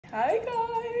Hi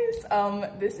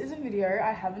guys, this is a video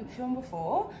I haven't filmed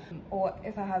before, or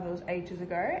if I have, it was ages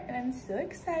ago, and I'm so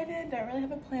excited. Don't really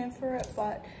have a plan for it,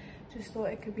 but just thought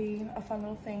it could be a fun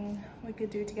little thing we could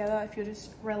do together if you're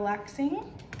just relaxing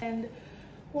and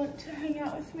want to hang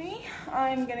out with me.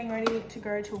 I'm getting ready to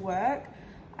go to work.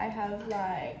 I have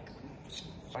like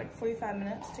 45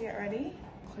 minutes to get ready,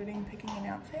 including picking an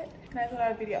outfit, and I thought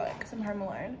I'd video it because I'm home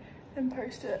alone and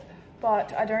post it,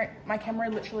 but my camera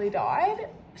literally died,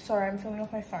 so I'm filming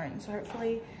off my phone, so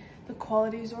hopefully the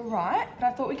quality is all right. But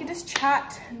I thought we could just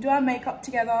chat and do our makeup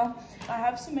together. I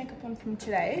have some makeup on from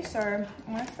today, so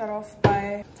I'm gonna start off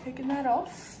by taking that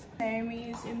off.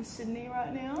 Naomi's in Sydney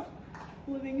right now,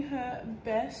 living her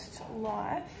best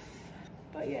life.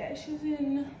 But yeah, she's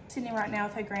in Sydney right now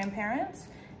with her grandparents.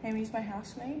 Amy's my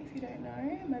housemate, if you don't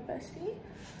know, my bestie.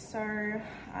 So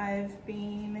I've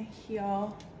been here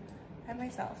by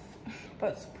myself.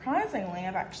 But surprisingly,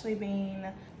 it's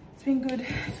been good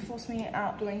to force me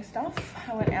out doing stuff.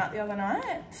 I went out the other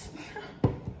night.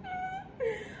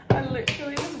 I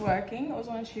literally was working. It was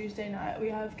on a Tuesday night. We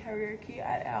have karaoke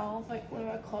at one of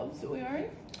our clubs that we own.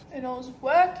 And I was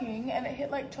working and it hit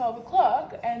like 12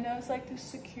 o'clock and there was like this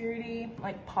security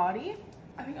party.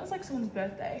 I think it was like someone's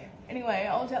birthday. Anyway,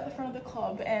 I was at the front of the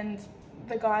club and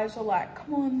the guys were like,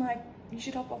 come on, you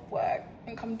should hop off work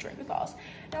and come drink with us.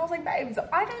 And I was like, babes,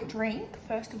 I don't drink,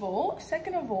 first of all.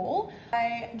 Second of all,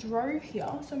 I drove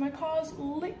here, so my car's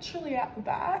literally out the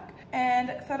back.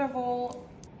 And third of all,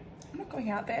 I'm not going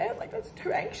out there. That's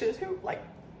too anxious.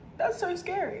 That's so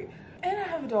scary. And I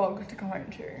have a dog to come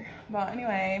home to. But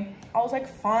anyway, I was like,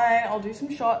 fine, I'll do some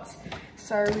shots.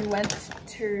 So we went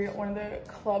to one of the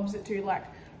clubs that do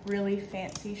really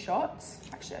fancy shots.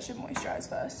 Actually, I should moisturize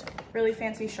first. Really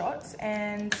fancy shots,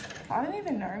 and I don't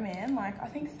even know, man. I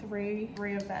think three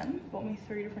of them bought me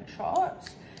 3 different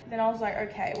shots. Then I was like,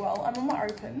 okay, well, I'm on my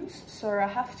opens, so I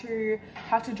have to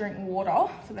drink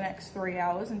water for the next 3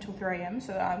 hours until 3 AM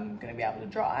so that I'm gonna be able to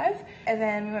drive. And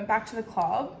then we went back to the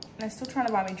club, and they're still trying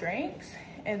to buy me drinks.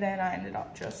 And then I ended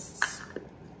up just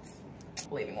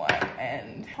leaving work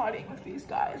and partying with these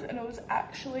guys, and it was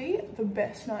actually the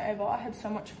best night ever. I had so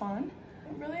much fun.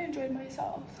 I really enjoyed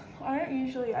myself. I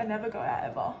never go out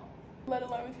ever, let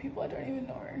alone with people I don't even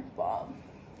know, but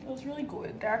it was really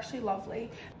good. They're actually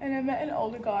lovely. And I met an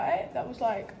older guy that was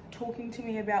talking to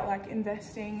me about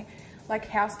investing,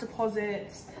 house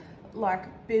deposits,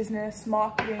 business,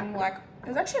 marketing. It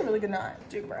was actually a really good night.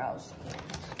 Do browse.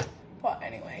 But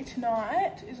anyway,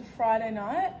 tonight is a Friday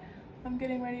night. I'm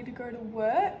getting ready to go to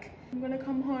work. I'm gonna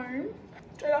come home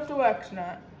straight after work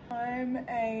tonight. I'm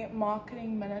a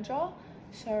marketing manager,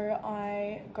 so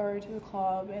I go to the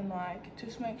club and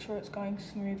just make sure it's going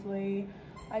smoothly.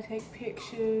 I take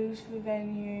pictures for the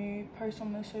venue, post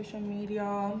on the social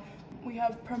media. We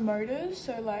have promoters,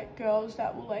 so girls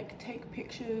that will take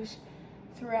pictures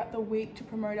throughout the week to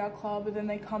promote our club, and then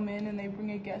they come in and they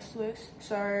bring a guest list.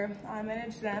 So I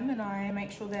manage them and I make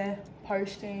sure they're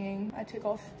posting. I tick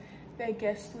off their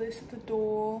guest list at the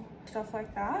door, stuff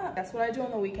like that. That's what I do on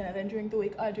the weekend, and then during the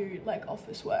week I do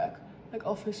office work,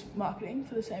 office marketing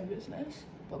for the same business.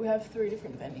 But we have 3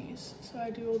 different venues, so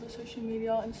I do all the social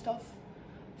media and stuff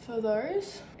for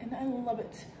those, and I love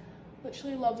it.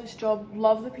 Literally love this job,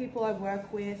 love the people I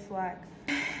work with.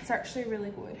 It's actually really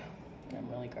good, and I'm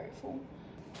really grateful.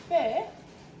 There,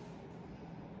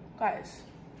 guys,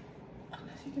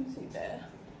 as you can see there,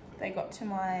 they got to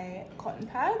my cotton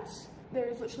pads. There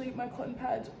is literally my cotton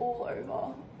pads all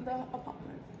over the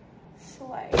apartment.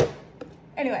 Slay.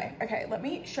 Anyway, okay, let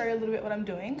me show you a little bit what I'm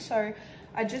doing. So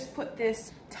I just put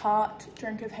this Tarte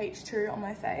Drink of H2 on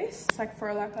my face. It's for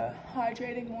a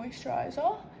hydrating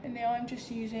moisturizer. And now I'm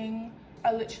just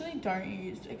I literally don't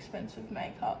use expensive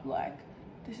makeup.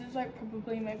 This is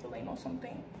probably Maybelline or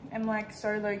something. I'm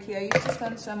so low key. I used to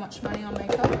spend so much money on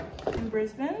makeup in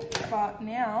Brisbane, but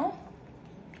now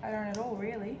I don't at all,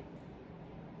 really.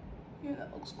 Yeah,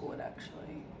 that looks good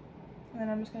actually. And then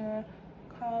I'm just gonna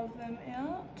carve them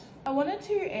out. I wanted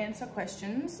to answer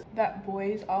questions that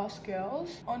boys ask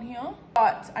girls on here,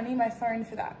 but I need my phone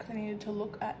for that because I needed to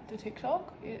look at the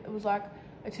TikTok. It was a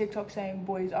TikTok saying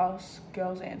boys ask,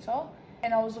 girls answer.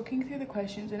 And I was looking through the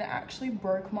questions and it actually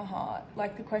broke my heart.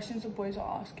 The questions that boys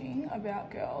are asking about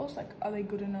girls, are they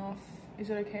good enough? Is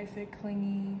it okay if they're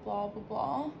clingy? Blah, blah,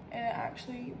 blah. And it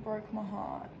actually broke my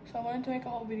heart. So I wanted to make a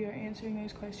whole video answering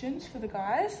those questions for the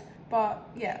guys. But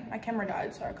yeah, my camera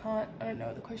died, so I don't know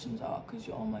what the questions are because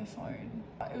you're on my phone.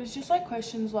 It was just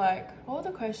questions what were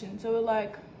the questions? They were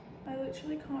I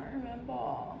literally can't remember.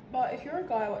 But if you're a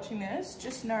guy watching this,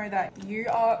 just know that you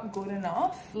are good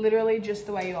enough, literally just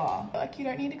the way you are. You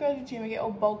don't need to go to the gym and get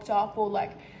all bulked up or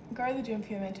go to the gym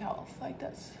for your mental health. Like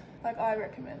that's, like I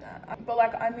recommend that. But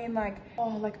like, I mean like,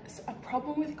 oh, like a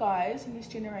problem with guys in this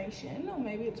generation, or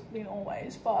maybe it's been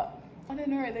always, but I don't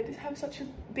know, they just have such a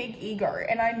big ego,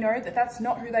 and I know that that's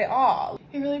not who they are.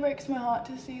 It really breaks my heart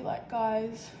to see like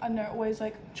guys, I don't know, always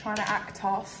like trying to act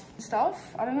tough and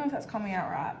stuff. I don't know if that's coming out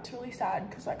right. It's really sad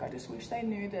because like I just wish they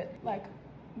knew that like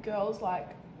girls like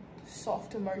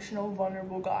soft, emotional,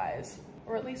 vulnerable guys,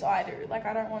 or at least I do. Like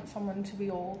I don't want someone to be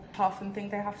all tough and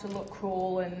think they have to look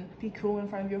cool and be cool in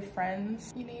front of your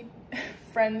friends. You need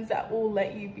friends that will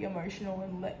let you be emotional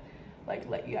and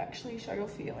let you actually show your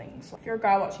feelings. If you're a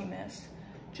guy watching this,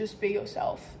 just be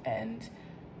yourself and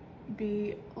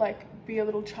be a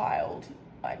little child.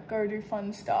 Like go do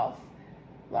fun stuff.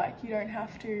 Like you don't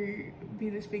have to be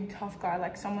this big tough guy.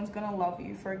 Like someone's gonna love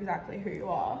you for exactly who you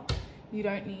are. You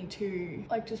don't need to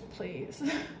like just please.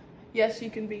 Yes, you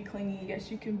can be clingy, yes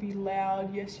you can be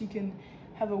loud, yes you can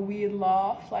have a weird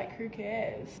laugh, like who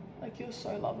cares? Like you're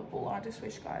so lovable. I just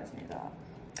wish guys knew that.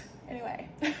 Anyway,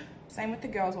 same with the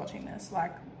girls watching this,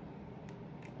 like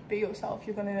be yourself.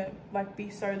 You're gonna like be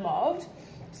so loved.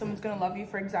 Someone's gonna love you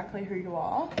for exactly who you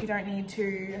are. You don't need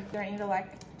to like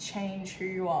change who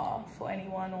you are for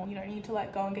anyone, or you don't need to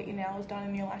like go and get your nails done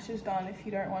and your lashes done if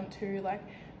you don't want to. Like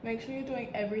make sure you're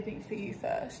doing everything for you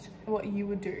first. What you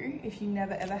would do if you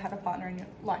never ever had a partner in your,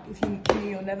 like if you knew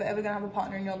you're never ever gonna have a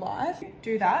partner in your life,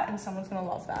 do that and someone's gonna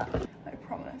love that, I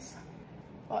promise.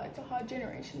 But it's a hard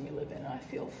generation we live in. I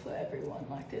feel for everyone.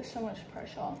 Like there's so much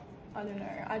pressure. I don't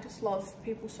know, I just love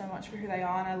people so much for who they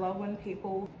are, and I love when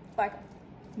people like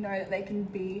know that they can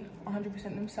be 100%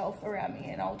 themselves around me,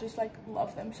 and I'll just like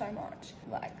love them so much.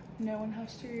 Like no one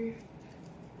has to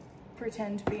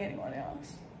pretend to be anyone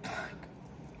else.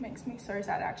 Makes me so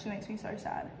sad. It actually makes me so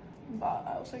sad, but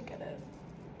I also get it.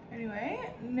 Anyway,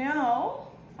 now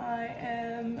I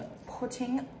am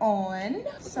putting on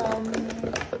some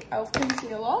e.l.f.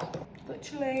 concealer,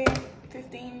 literally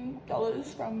 $15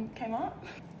 from Kmart,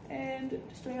 and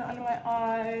just doing it under my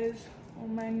eyes,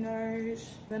 on my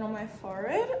nose, then on my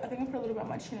forehead. I think I put a little bit on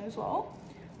my chin as well,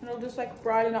 and it'll just like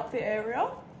brighten up the area.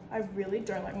 I really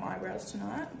don't like my eyebrows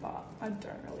tonight, but I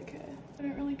don't really care. I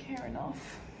don't really care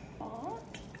enough.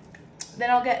 But then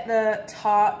I'll get the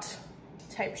Tarte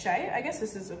Tape Shade. I guess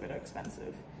this is a bit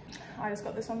expensive. I just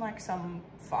got this on like some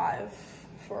 5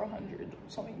 for 100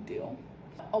 something deal.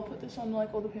 I'll put this on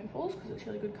like all the pimples because it's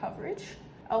really good coverage.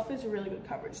 e.l.f. is really good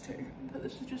coverage too, but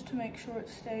this is just to make sure it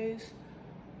stays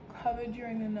covered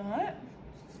during the night.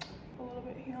 A little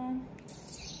bit here,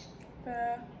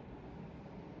 there,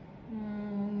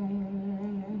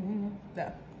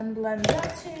 there, and blend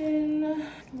that in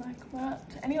like that.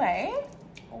 Anyway,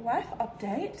 life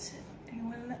update,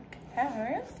 anyone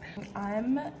cares?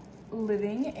 I'm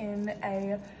living in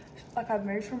a, like I've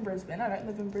moved from Brisbane. I don't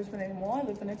live in Brisbane anymore. I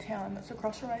live in a town that's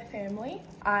across from my family.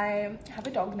 I have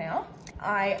a dog now.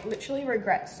 I literally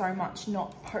regret so much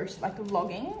not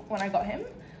vlogging when I got him.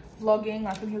 Vlogging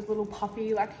like when he was a little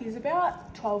puppy. Like he's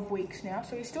about 12 weeks now,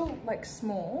 so he's still like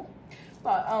small.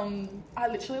 But I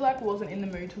literally like wasn't in the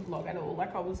mood to vlog at all.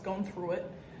 Like I was going through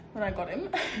it when I got him.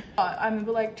 But I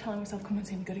remember like telling myself, come on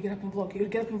Sam, you gotta get up and vlog, you gotta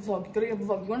get up and vlog, you gotta get up and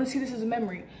vlog, you wanna see this as a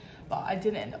memory. But I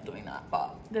didn't end up doing that.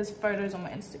 But there's photos on my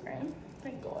Instagram.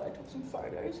 Thank God I took some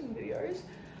photos and videos.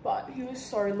 But he was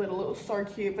so little, it was so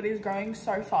cute, but he's growing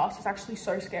so fast, it's actually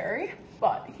so scary.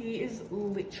 But he is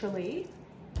literally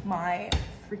my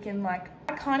freaking like,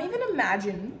 I can't even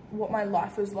imagine what my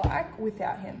life was like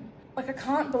without him. Like I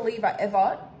can't believe I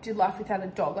ever did life without a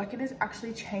dog. Like it has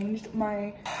actually changed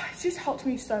my, it's just helped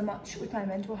me so much with my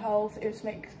mental health. It's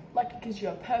makes, like it gives you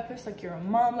a purpose, like you're a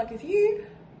mom. Like if you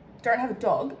don't have a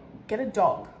dog, get a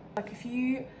dog. Like if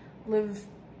you live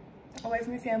away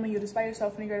from your family, you're just by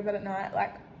yourself and you go to bed at night,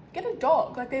 like get a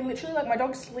dog. Like they literally, like my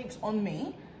dog sleeps on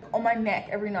me, on my neck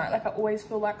every night. Like I always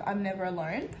feel like I'm never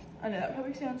alone. I know that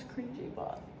probably sounds cringy,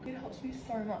 but it helps me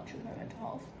so much with my mental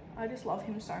health. I just love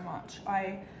him so much.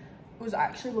 I was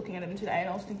actually looking at him today and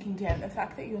I was thinking, damn, the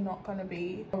fact that you're not going to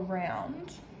be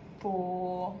around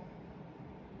for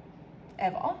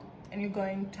ever and you're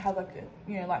going to have like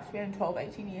a, you know, lifespan in 12,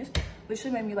 18 years,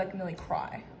 literally made me like nearly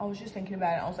cry. I was just thinking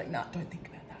about it and I was like, nah, don't think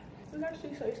about that. It was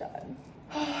actually so sad.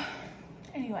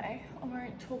 Anyway, I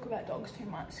won't talk about dogs too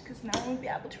much because now I won't be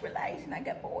able to relate and I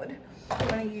get bored. I'm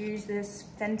going to use this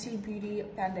Fenty Beauty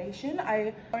foundation.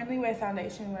 I only wear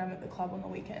foundation when I'm at the club on the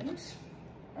weekends.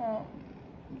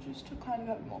 Just to kind of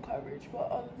have more coverage, but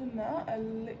other than that, I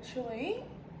literally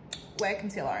wear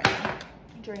concealer only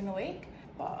during the week.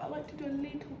 But I like to do a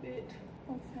little bit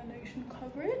of foundation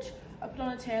coverage. I put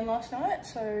on a tan last night,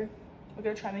 so we're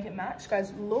gonna try and make it match.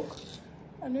 Guys, look,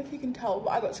 I don't know if you can tell,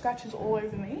 but I got scratches all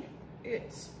over me.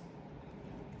 It's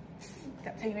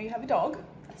That's how you know you have a dog.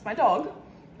 That's my dog.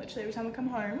 Literally every time I come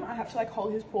home, I have to like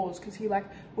hold his paws because he like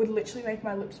would literally make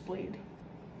my lips bleed.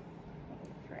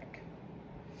 Frick.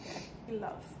 We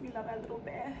love our little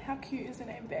bear. How cute is the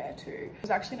name Bear too? It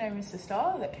was actually named his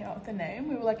sister that came up with the name.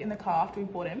 We were like in the car after we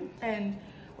bought him and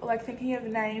we're like thinking of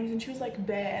names and she was like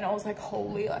Bear and I was like,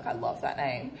 holy, like I love that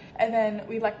name. And then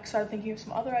we like started thinking of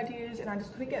some other ideas and I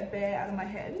just couldn't get Bear out of my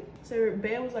head. So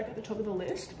Bear was like at the top of the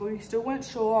list, but we still weren't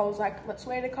sure. I was like, let's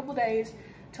wait a couple days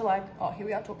to like, oh, here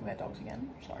we are talking about dogs again,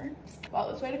 sorry. But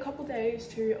let's wait a couple days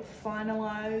to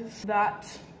finalize that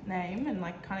name and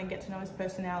like kind of get to know his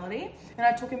personality. And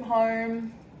I took him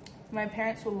home. My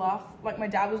parents were like my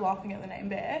dad was laughing at the name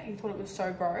Bear. He thought it was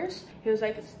so gross. He was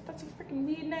like, that's a freaking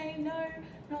weird name, no.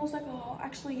 And I was like, oh,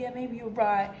 actually, yeah, maybe you're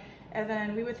right. And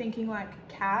then we were thinking like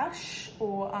Cash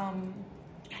or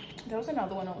there was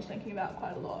another one I was thinking about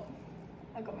quite a lot.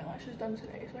 I got my lashes done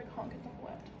today, so I can't get them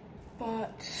wet.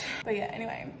 But yeah,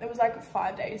 anyway, it was like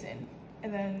 5 days in.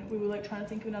 And then we were like trying to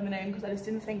think of another name because I just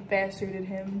didn't think Bear suited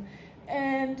him.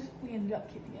 And we ended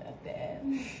up keeping it at Bear.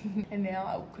 And now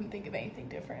I couldn't think of anything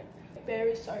different. Bear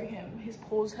is so him. His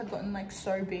paws have gotten like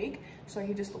so big, so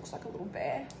he just looks like a little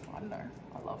bear. I don't know,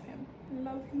 I love him. I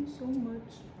love him so much.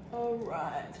 All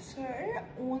right, so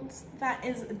once that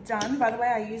is done, by the way,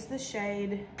 I use the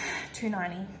shade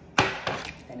 290.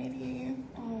 If any of you,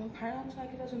 oh, apparently looks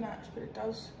like it doesn't match, but it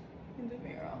does in the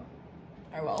mirror.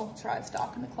 Oh well, it's right, it's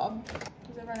dark in the club.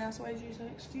 Does everyone else always use that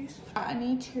excuse? I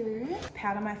need to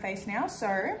powder my face now,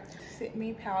 so Fit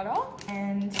Me powder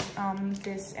and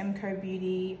this Emco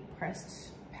Beauty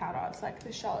pressed powder. It's like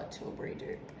the Charlotte Tilbury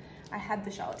dupe. I had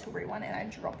the Charlotte Tilbury one and I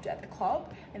dropped it at the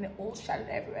club and it all shattered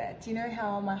everywhere. Do you know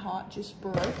how my heart just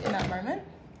broke in that moment?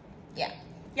 Yeah,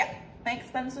 my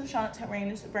expensive Charlotte Tilbury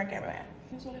just broke everywhere.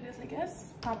 Here's what it is, I guess.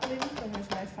 Can't believe I'm filming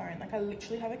this on my phone. Like I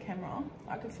literally have a camera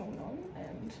I could film it on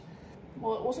and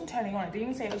well, it wasn't turning on. I didn't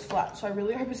even say it was flat, so I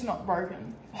really hope it's not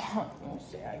broken. We'll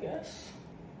see, I guess.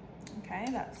 Okay,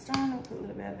 that's done. I'll put a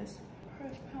little bit of this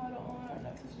pressed powder on. I don't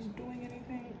know if this is doing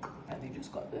anything. I think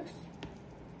just got this.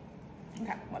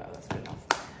 Okay, whatever, that's good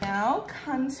enough. Now,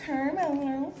 contour, my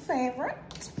little favorite.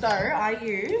 So, I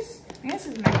use, I think this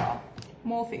is Mega,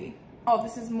 Morphe. Oh,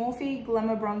 this is Morphe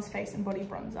Glamour Bronze Face and Body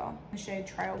Bronzer. The shade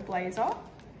Trailblazer.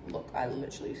 Look, I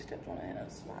literally stepped on it and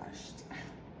it smashed.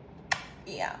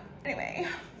 Yeah, anyway,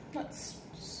 let's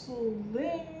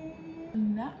sling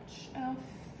match our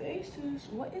faces.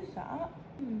 What is that?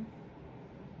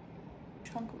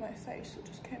 Chunk of my face that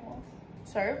just came off.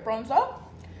 So bronzer,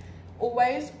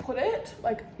 always put it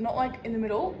like not like in the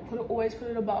middle, always put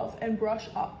it above and brush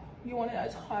up. You want it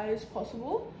as high as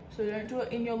possible, so don't do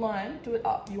it in your line, do it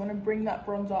up. You want to bring that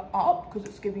bronzer up because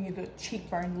it's giving you the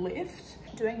cheekbone lift.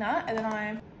 Doing that, and then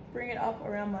I bring it up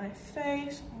around my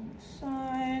face, on the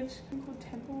sides, called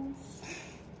temples.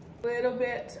 A little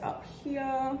bit up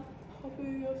here, top of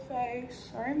your face.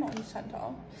 Sorry, I'm not in the center.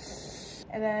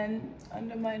 And then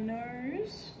under my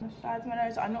nose, on the sides of my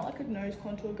nose. I'm not like a nose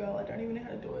contour girl. I don't even know how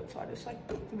to do it, so I just like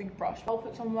put the big brush. I'll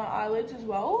put some of my eyelids as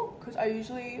well, because I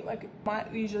usually might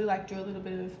like do a little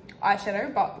bit of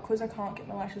eyeshadow, but because I can't get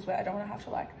my lashes wet, I don't want to have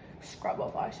to like scrub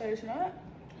off eyeshadow tonight.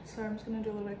 So I'm just gonna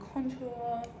do a little bit of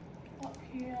contour up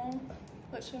here.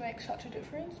 Literally makes such a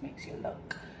difference, makes you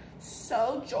look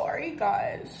so jolly,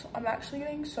 guys. I'm actually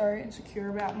getting so insecure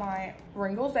about my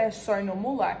wrinkles. They're so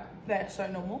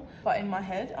normal, but in my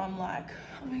head I'm like,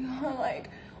 oh my god, like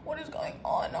what is going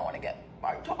on? I want to get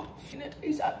Botox in it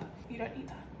ASAP. You don't need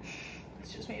that.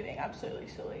 It's just me being absolutely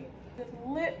silly. The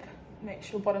lip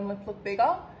makes your bottom lip look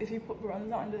bigger if you put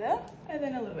bronzer under there, and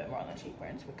then a little bit more on the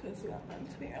cheekbones because they're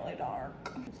meant to be really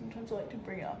dark. Sometimes I like to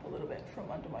bring it up a little bit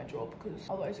from under my jaw because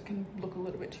otherwise it can look a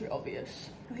little bit too obvious.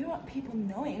 We don't want people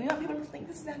knowing. We want people to think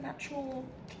this is our natural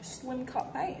slim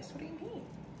cut face. What do you mean?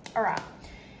 All right.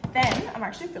 Then I'm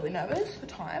actually really nervous for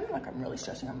time. Like I'm really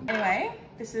stressing. Anyway,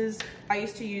 this is, I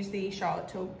used to use the Charlotte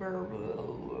Tilbury,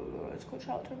 it's called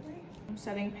Charlotte Tilbury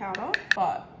setting powder,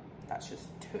 but that's just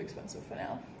too expensive for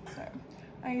now. So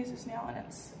I use this now and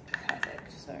it's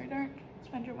perfect. So don't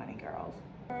spend your money, girls.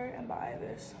 Go and buy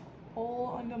this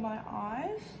all under my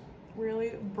eyes.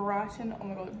 Really brighten, oh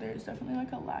my god, there's definitely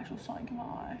like a lash or something in my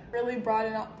eye. Really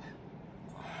brighten up,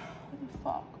 what the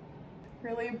fuck?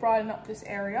 Really brighten up this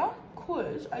area,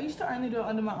 because I used to only do it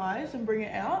under my eyes and bring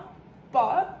it out.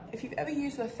 But if you've ever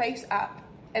used the Face app,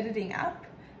 editing app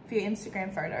for your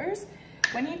Instagram photos,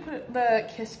 when you put the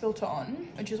kiss filter on,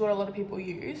 which is what a lot of people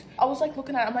use, I was like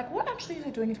looking at it, I'm like, what actually is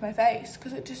it doing to my face?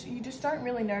 Because it just, you just don't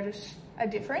really notice a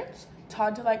difference. It's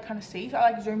hard to like kind of see. So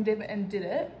I like zoomed in and did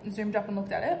it, zoomed up and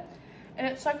looked at it. And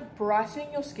it's like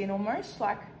brightening your skin almost,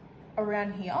 like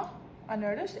around here, I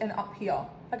noticed, and up here.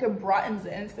 like it brightens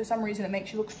it, and for some reason it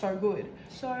makes you look so good.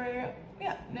 So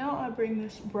yeah, now I bring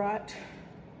this bright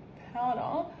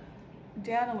powder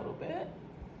down a little bit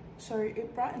so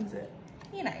it brightens it.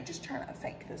 You know, just trying to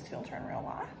fake this filter in real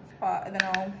life. And then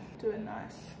I'll do a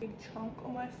nice big chunk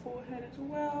on my forehead as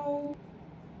well.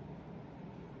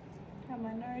 Down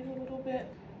my nose a little bit,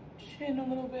 chin a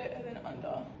little bit, and then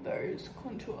under those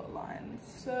contour lines.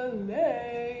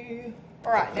 Slay.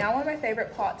 All right, now one of my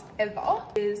favorite parts ever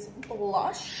is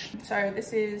blush. So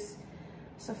this is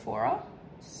Sephora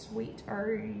Sweet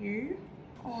OU.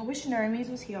 Oh, I wish Naomi's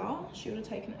was here. She would have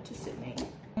taken it to Sydney.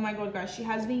 Oh my god, guys, she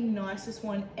has the nicest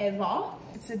one ever.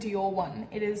 It's a Dior one.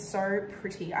 It is so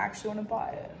pretty. I actually want to buy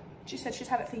it. She said she's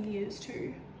had it for years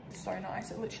too. It's so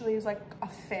nice. It literally is like a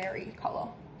fairy color.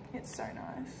 It's so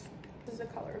nice. This is the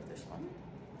color of this one.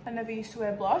 I never used to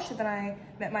wear blush, and then I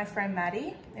met my friend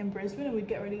Maddie in Brisbane, and we'd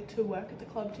get ready to work at the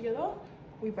club together.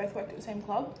 We both worked at the same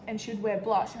club, and she'd wear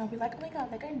blush, and I'd be like, oh my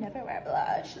god, like I never wear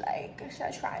blush. Like, should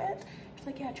I try it? She's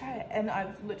like, yeah, try it. And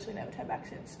I've literally never turned back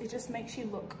since. It just makes you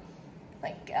look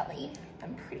like girly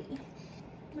and pretty,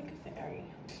 like a fairy.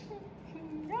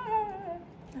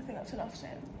 I think that's enough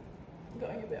Sam. I'm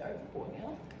going a bit overboard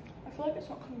now. I feel like it's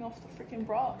not coming off the freaking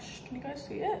brush. Can you guys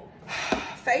see it?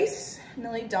 Face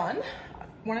nearly done.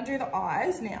 I want to do the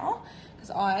eyes now, because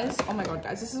eyes, oh my god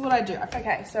guys, this is what I do.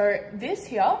 Okay, so this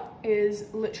here is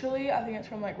literally, I think it's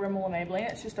from like Rimmel or Maybelline.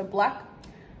 It's just a black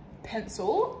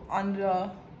pencil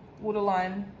under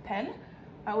waterline pen.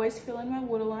 I always fill in my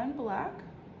waterline black.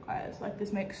 Guys, like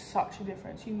this makes such a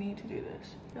difference. You need to do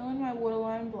this. Fill in my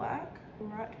waterline black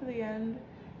right to the end,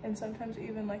 and sometimes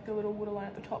even like the little waterline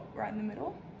at the top right in the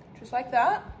middle, just like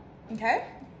that. Okay,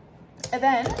 and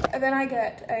then I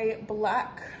get a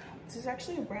black, this is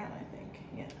actually a brown I think,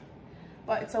 yeah,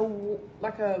 but it's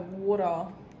like a water,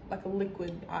 like a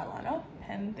liquid eyeliner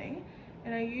pen thing,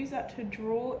 and I use that to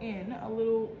draw in a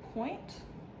little point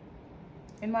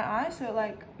in my eye, so it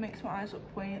like makes my eyes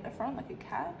look pointy at the front like a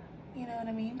cat. You know what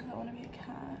I mean? Because I want to be a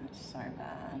cat so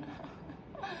bad.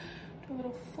 Do a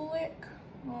little flick.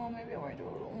 Oh, maybe I won't do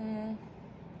a little.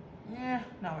 Yeah,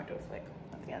 no, I won't do a flick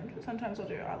at the end. But sometimes I'll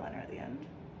do eyeliner at the end.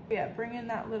 But yeah, bring in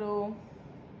that little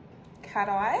cat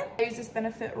eye. I use this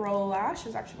Benefit Roller Lash.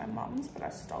 It's actually my mum's, but I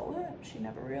stole it. She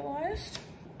never realized.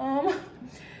 And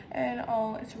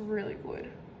it's really good.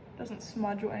 It doesn't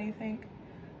smudge or anything,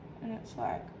 and it's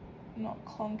like not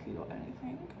clunky or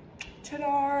anything.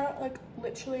 Ta-da! Like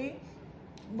literally,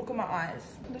 look at my eyes.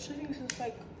 I literally think this is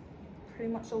like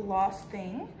pretty much the last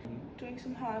thing. Doing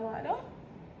some highlighter.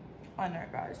 I know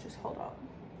guys, just hold up.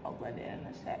 I'll blend it in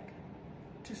a sec.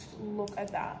 Just look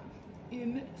at that.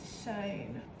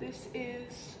 Insane. This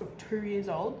is 2 years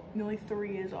old, nearly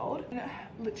 3 years old, and it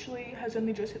literally has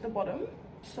only just hit the bottom.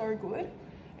 So good.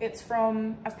 It's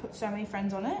from, I've put so many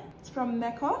friends on it. It's from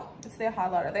Mecca. It's their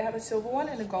highlighter. They have a silver one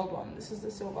and a gold one. This is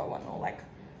the silver one, or like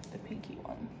the pinky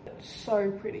one. It's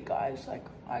so pretty guys. Like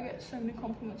I get so many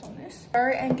compliments on this. Go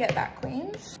and get that,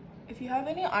 queens. If you have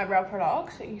any eyebrow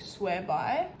products that you swear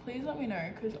by, please let me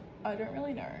know, because I don't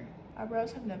really know.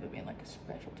 Eyebrows have never been like a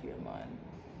specialty of mine.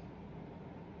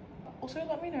 Also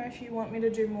let me know if you want me to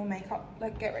do more makeup,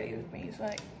 like get ready with me, so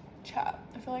like chat.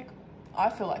 I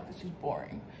feel like this is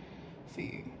boring for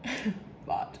you.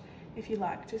 But if you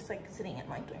like just like sitting and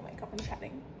like doing makeup and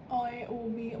chatting, I will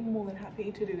be more than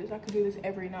happy to do this. I could do this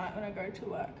every night when I go to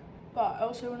work. But I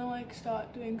also want to like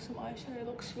start doing some eyeshadow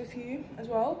looks with you as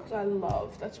well,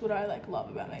 because that's what I like love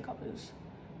about makeup, is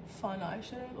fun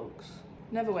eyeshadow looks.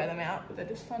 Never wear them out, but they're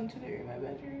just fun to do in my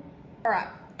bedroom. All right,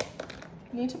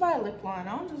 need to buy a lip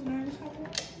liner. Does Nose have one?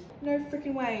 No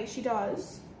freaking way, she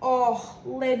does. Oh,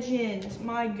 legend,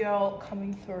 my girl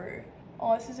coming through.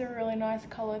 Oh, this is a really nice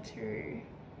color too.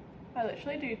 I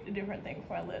literally do a different thing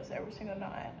for my lips every single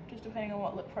night, just depending on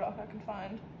what lip product I can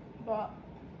find. But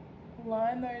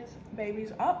line those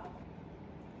babies up,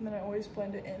 and then I always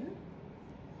blend it in.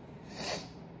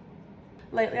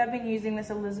 Lately I've been using this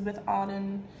Elizabeth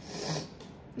Arden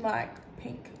like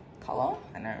pink color.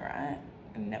 I know, right?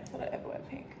 I never thought I'd ever wear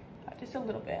pink. Like, just a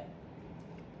little bit.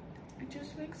 It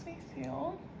just makes me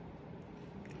feel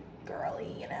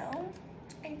girly, you know?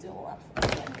 I do love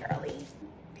feeling girly.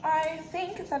 I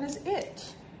think that is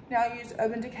it. Now I use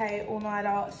Urban Decay All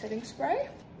Nighter Setting Spray.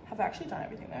 Have I actually done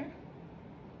everything though?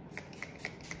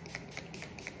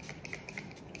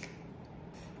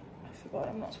 I forgot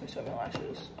I'm not supposed to have my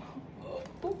lashes.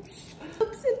 Oops.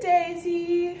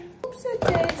 Oopsie-daisy.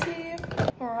 Oopsie-daisy.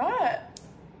 All right,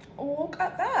 look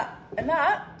at that. And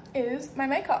that is my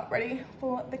makeup ready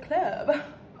for the club.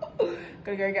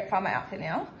 Gotta go find my outfit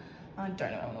now. I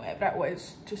don't know what I'm gonna wear, but I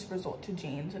always just resort to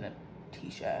jeans and a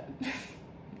t-shirt.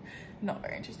 not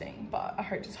very interesting, but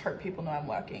I just hope people know I'm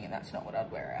working, and that's not what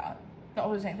I'd wear out. Not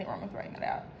that there's anything wrong with wearing that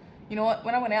out. You know what,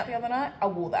 when I went out the other night, I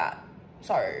wore that.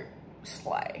 So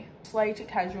slay to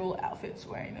casual outfits,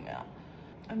 wearing them out.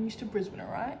 I'm used to Brisbane,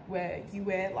 right, where you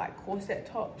wear like corset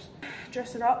tops,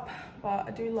 dress it up, but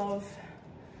I do love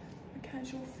a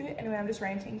casual fit. Anyway, I'm just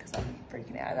ranting because I'm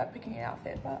freaking out about picking an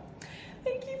outfit, but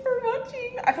thank you for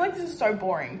watching. I feel like this is so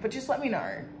boring, but just let me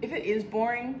know if it is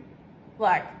boring.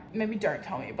 Like, maybe don't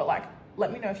tell me, but like,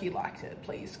 let me know if you liked it,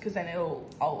 please, because then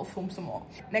I'll film some more.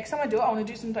 Next time I do it, I want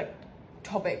to do some like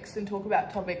topics and talk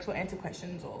about topics or answer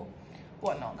questions or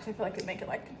whatnot, because I feel like it'd make it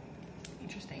like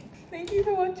interesting. Thank you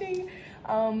for watching.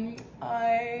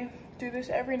 I do this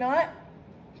every night.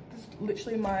 This is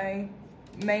literally my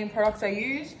main products I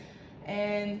use,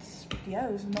 and yeah,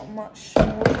 there's not much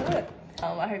more to it.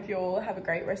 I hope you all have a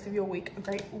great rest of your week, a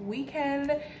great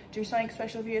weekend. Do something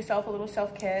special for yourself, a little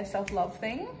self-care, self-love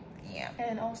thing. Yeah,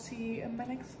 and I'll see you in my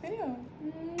next video.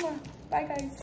 Bye guys.